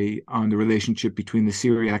Tazzei on the relationship between the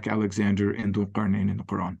Syriac Alexander and Dhul Qarnayn in the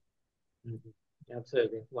Quran. Mm-hmm.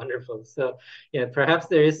 Absolutely. Wonderful. So, yeah, perhaps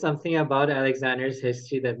there is something about Alexander's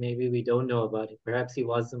history that maybe we don't know about it. Perhaps he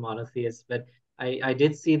was a monotheist, but I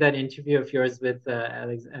did see that interview of yours with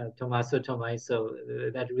Tommaso Tomai, so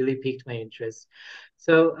that really piqued my interest.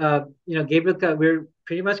 So, Gabriel, we're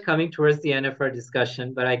pretty much coming towards the end of our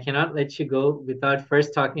discussion, but I cannot let you go without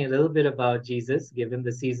first talking a little bit about Jesus, given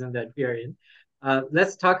the season that we are in.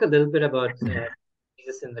 Let's talk a little bit about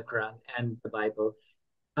Jesus in the Quran and the Bible.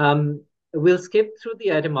 We'll skip through the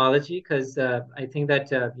etymology because I think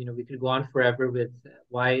that we could go on forever with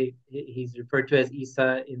why he's referred to as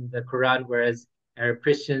Isa in the Quran, whereas Arab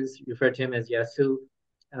Christians refer to him as Yasu.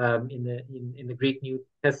 In the Greek New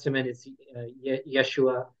Testament, it's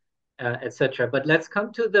Yeshua, etc. But let's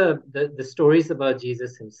come to the stories about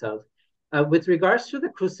Jesus himself. with regards to the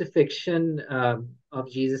crucifixion of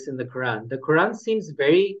Jesus in the Quran seems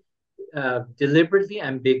very deliberately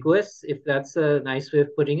ambiguous, if that's a nice way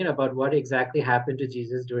of putting it, about what exactly happened to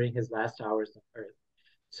Jesus during his last hours on earth.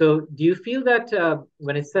 So, do you feel that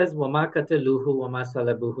when it says "Wama kataluhu, wama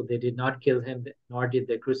salabuhu," they did not kill him, nor did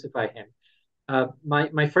they crucify him?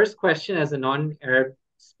 My first question as a non-Arab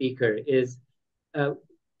speaker is, uh,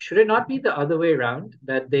 should it not be the other way around,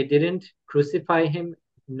 that they didn't crucify him,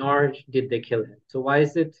 nor did they kill him? So why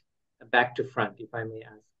is it back to front, if I may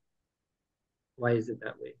ask? Why is it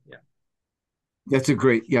that way? Yeah. That's a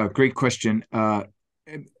great question.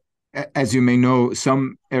 As you may know,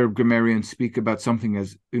 some Arab grammarians speak about something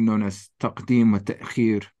as known as taqdim wa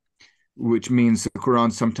ta'khir, which means the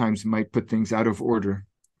Quran sometimes might put things out of order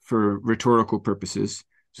for rhetorical purposes.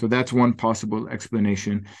 So that's one possible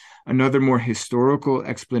explanation. Another more historical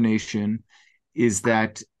explanation is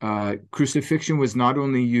that crucifixion was not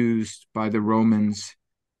only used by the Romans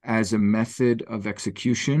as a method of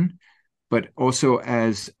execution, but also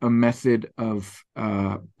as a method of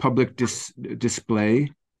public display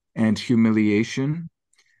and humiliation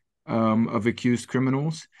of accused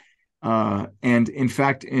criminals. And in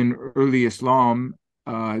fact, in early Islam,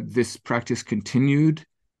 this practice continued.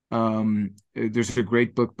 There's a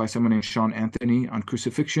great book by someone named Sean Anthony on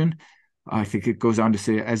crucifixion. I think it goes on to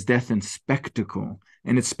say, as death and spectacle.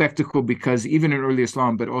 And it's spectacle because even in early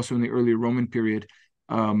Islam, but also in the early Roman period,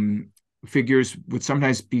 figures would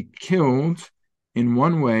sometimes be killed in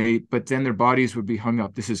one way, but then their bodies would be hung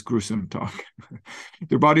up. This is gruesome talk.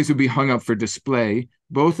 Their bodies would be hung up for display,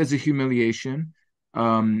 both as a humiliation,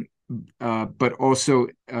 but also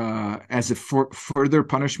as a further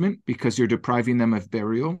punishment because you're depriving them of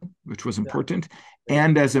burial, which was important,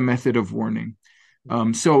 and as a method of warning.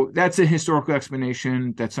 So that's a historical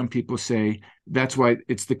explanation that some people say that's why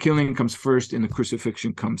it's the killing comes first and the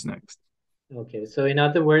crucifixion comes next. Okay, so in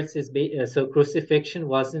other words, so crucifixion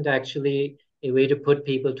wasn't actually a way to put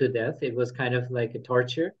people to death. It was kind of like a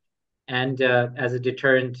torture, and as a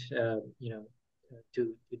deterrent,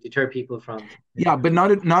 to deter people from. Yeah, but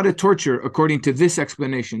not a torture, according to this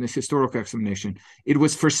explanation, this historical explanation. It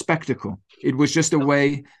was for spectacle. It was just a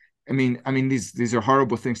way. I mean, these are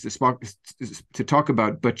horrible things to talk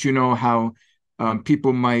about, but you know how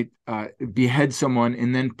people might behead someone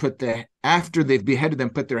and then after they've beheaded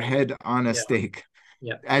them, put their head on a stake,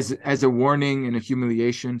 as a warning and a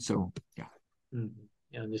humiliation. So yeah. Mm-hmm.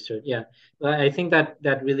 Yeah, understood. Yeah, well, I think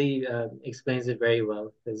that really explains it very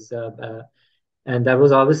well, because and that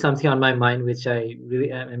was always something on my mind, which I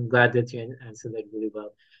really am glad that you answered that really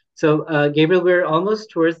well. So, Gabriel, we're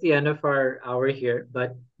almost towards the end of our hour here,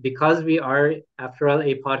 but because we are, after all,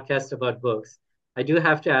 a podcast about books, I do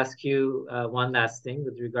have to ask you one last thing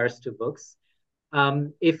with regards to books.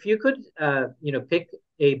 If you could, pick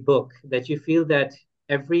a book that you feel that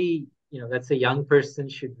every, let's say young person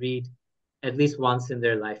should read at least once in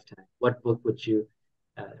their lifetime, what book would you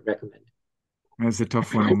recommend? That's a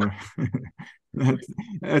tough one, Omar.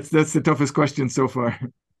 That's the toughest question so far.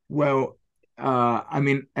 Well, I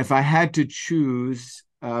mean, if I had to choose,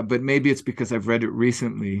 but maybe it's because I've read it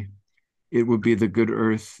recently, it would be The Good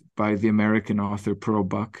Earth by the American author Pearl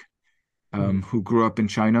Buck, who grew up in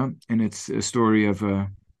China, and it's a story of a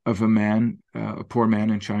man, a poor man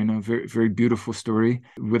in China. Very, very beautiful story.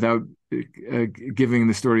 Without giving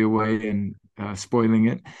the story away and spoiling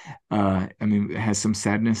it, I mean, it has some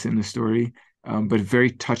sadness in the story. But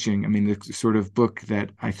very touching. I mean, the sort of book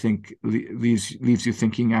that I think leaves you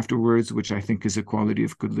thinking afterwards, which I think is a quality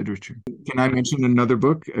of good literature. Can I mention another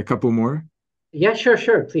book? A couple more? Yeah,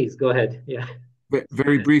 sure. Please go ahead. Yeah. But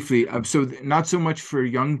very briefly. So not so much for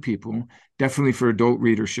young people, definitely for adult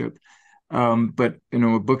readership. But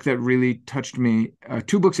a book that really touched me,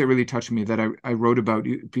 two books that really touched me that I wrote about.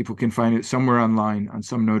 People can find it somewhere online on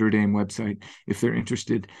some Notre Dame website if they're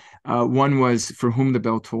interested. One was For Whom the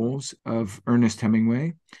Bell Tolls of Ernest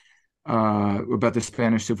Hemingway, about the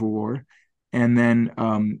Spanish Civil War. And then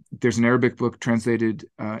there's an Arabic book translated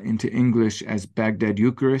into English as Baghdad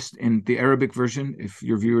Eucharist. In the Arabic version, if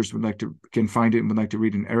your viewers can find it and would like to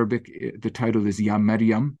read in Arabic, the title is Ya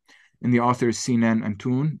Maryam, and the author is Sinan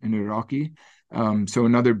Antoun, an Iraqi. So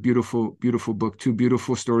another beautiful, beautiful book, two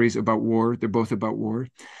beautiful stories about war. They're both about war.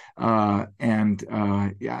 I've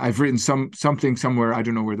written something somewhere. I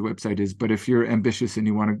don't know where the website is, but if you're ambitious and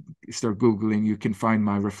you want to start Googling, you can find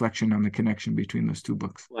my reflection on the connection between those two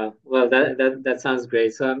books. Wow. Well, that sounds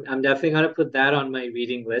great. So I'm definitely going to put that on my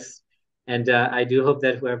reading list. And I do hope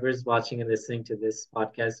that whoever is watching and listening to this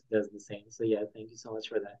podcast does the same. So yeah, thank you so much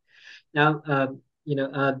for that. Now,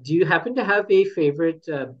 do you happen to have a favorite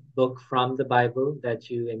book from the Bible that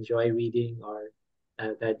you enjoy reading, or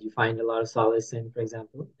that you find a lot of solace in, for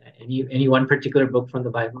example? Any one particular book from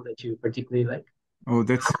the Bible that you particularly like? Oh,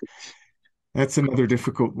 that's another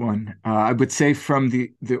difficult one. I would say from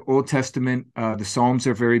the Old Testament, the Psalms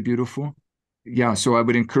are very beautiful. Yeah, so I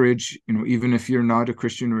would encourage, even if you're not a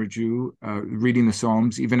Christian or a Jew, reading the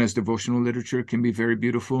Psalms, even as devotional literature, can be very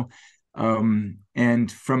beautiful.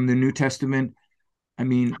 And from the New Testament, I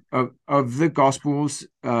mean, of the Gospels,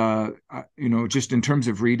 just in terms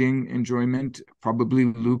of reading enjoyment, probably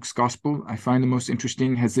Luke's Gospel I find the most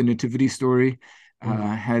interesting. Has the nativity story,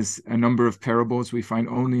 has a number of parables we find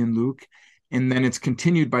only in Luke, and then it's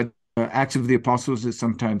continued by Acts of the Apostles is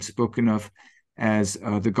sometimes spoken of as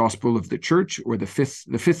the Gospel of the Church, or the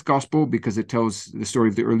fifth Gospel, because it tells the story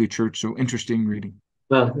of the early church. So interesting reading.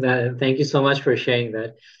 Well, thank you so much for sharing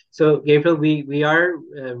that. So, Gabriel, we are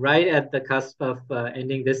right at the cusp of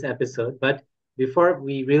ending this episode. But before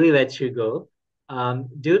we really let you go,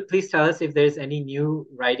 do please tell us if there's any new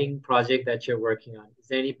writing project that you're working on. Is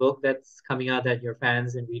there any book that's coming out that your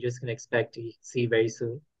fans and readers can expect to see very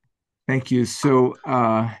soon? Thank you. So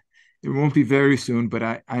it won't be very soon, but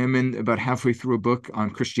I am in about halfway through a book on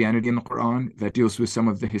Christianity in the Qur'an that deals with some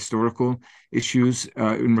of the historical issues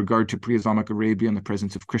in regard to pre-Islamic Arabia and the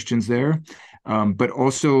presence of Christians there. But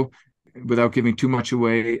also, without giving too much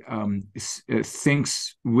away,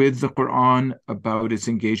 thinks with the Qur'an about its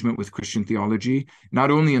engagement with Christian theology, not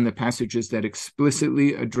only in the passages that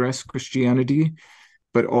explicitly address Christianity,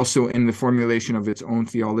 but also in the formulation of its own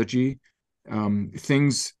theology.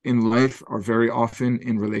 Things in life are very often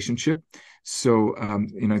in relationship. So,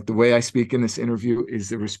 the way I speak in this interview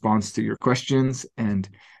is a response to your questions and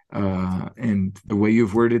the way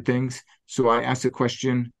you've worded things. So I asked a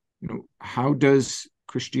question, how does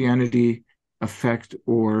Christianity affect,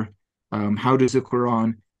 or how does the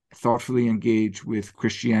Quran thoughtfully engage with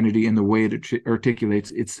Christianity in the way it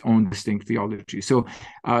articulates its own distinct theology? So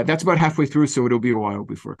that's about halfway through, so it'll be a while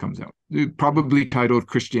before it comes out. Probably titled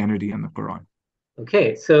Christianity and the Quran.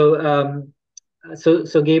 Okay, so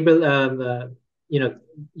Gabriel,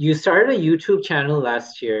 you started a YouTube channel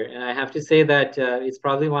last year, and I have to say that it's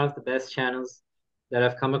probably one of the best channels that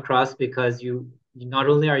I've come across, because not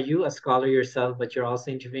only are you a scholar yourself, but you're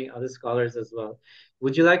also interviewing other scholars as well.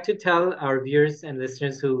 Would you like to tell our viewers and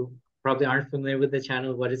listeners who probably aren't familiar with the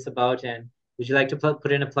channel what it's about, and would you like to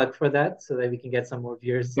put in a plug for that so that we can get some more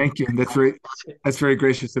viewers? Thank you. That's very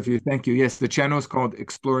gracious of you. Thank you. Yes, the channel is called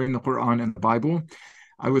Exploring the Quran and the Bible.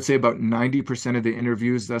 I would say about 90% of the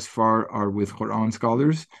interviews thus far are with Quran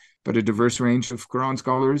scholars, but a diverse range of Quran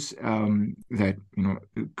scholars that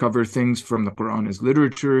cover things from the Quran as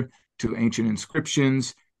literature to ancient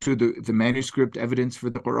inscriptions to the manuscript evidence for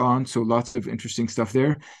the Quran. So lots of interesting stuff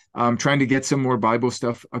there. I'm trying to get some more Bible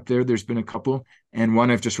stuff up there. There's been a couple, and one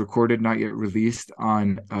I've just recorded, not yet released,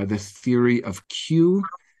 on the theory of Q,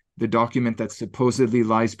 the document that supposedly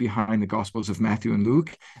lies behind the Gospels of Matthew and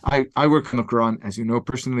Luke. I work on the Quran, as you know,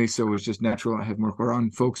 personally, so it's just natural I have more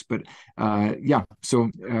Quran folks. But so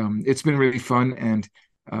it's been really fun, and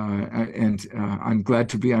I'm glad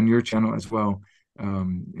to be on your channel as well,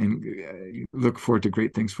 and look forward to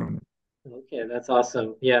great things from it. Okay, that's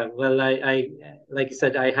awesome. Yeah, well, I like you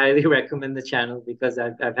said, I highly recommend the channel because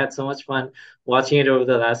I've had so much fun watching it over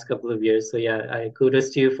the last couple of years. So yeah,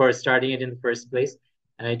 kudos to you for starting it in the first place,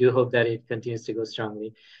 and I do hope that it continues to go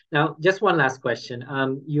strongly. Now, just one last question.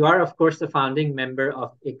 You are, of course, the founding member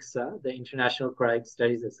of IQSA, the International Quranic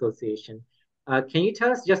Studies Association. Can you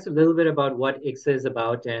tell us just a little bit about what IQSA is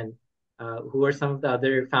about, and who are some of the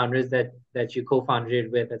other founders that you co-founded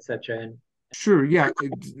it with, etc.? And Sure, yeah.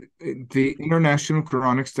 The International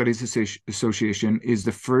Quranic Studies Association is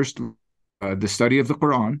the first, the study of the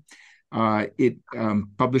Quran. It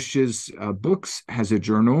publishes books, has a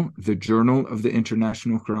journal, the Journal of the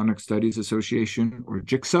International Quranic Studies Association, or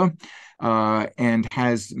JIQSA, and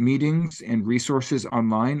has meetings and resources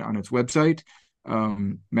online on its website.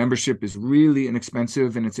 Membership is really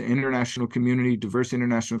inexpensive, and it's an international community, diverse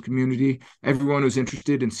international community. Everyone who's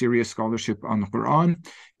interested in serious scholarship on the Quran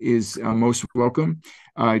is most welcome.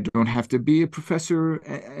 I don't have to be a professor.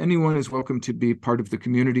 Anyone is welcome to be part of the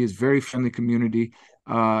community. It's a very friendly community.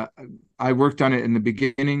 I worked on it in the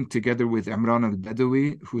beginning together with Imran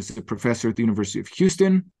al-Badawi, who's a professor at the University of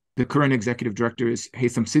Houston. The current executive director is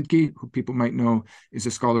Haytham Sidki, who people might know is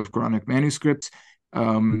a scholar of Quranic manuscripts.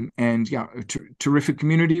 And yeah, a terrific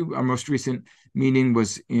community. Our most recent meeting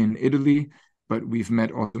was in Italy, but we've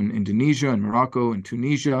met also in Indonesia and Morocco and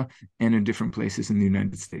Tunisia and in different places in the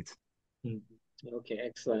United States. okay,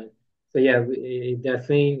 excellent. So yeah, it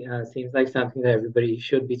definitely seems like something that everybody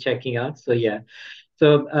should be checking out. So yeah.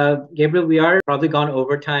 So Gabriel, we are probably gone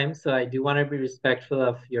over time, so I do want to be respectful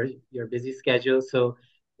of your busy schedule. So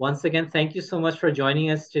once again, thank you so much for joining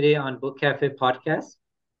us today on Book Cafe podcast.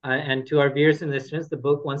 And to our viewers and listeners, the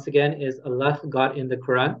book once again is Allah, God in the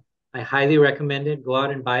Quran. I highly recommend it. Go out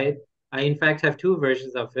and buy it. I in fact have two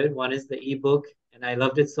versions of it. One is the ebook, and I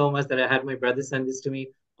loved it so much that I had my brother send this to me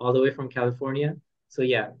all the way from California. So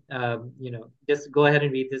yeah, just go ahead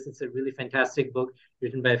and read this. It's a really fantastic book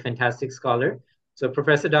written by a fantastic scholar. So,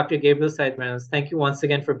 Professor Dr. Gabriel Said Reynolds, thank you once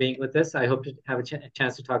again for being with us. I hope to have a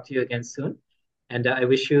chance to talk to you again soon. And I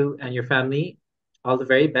wish you and your family all the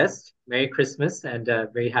very best. Merry Christmas and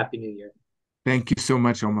very Happy New Year. Thank you so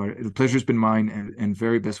much, Omar. The pleasure's been mine, and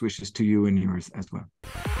very best wishes to you and yours as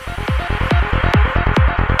well.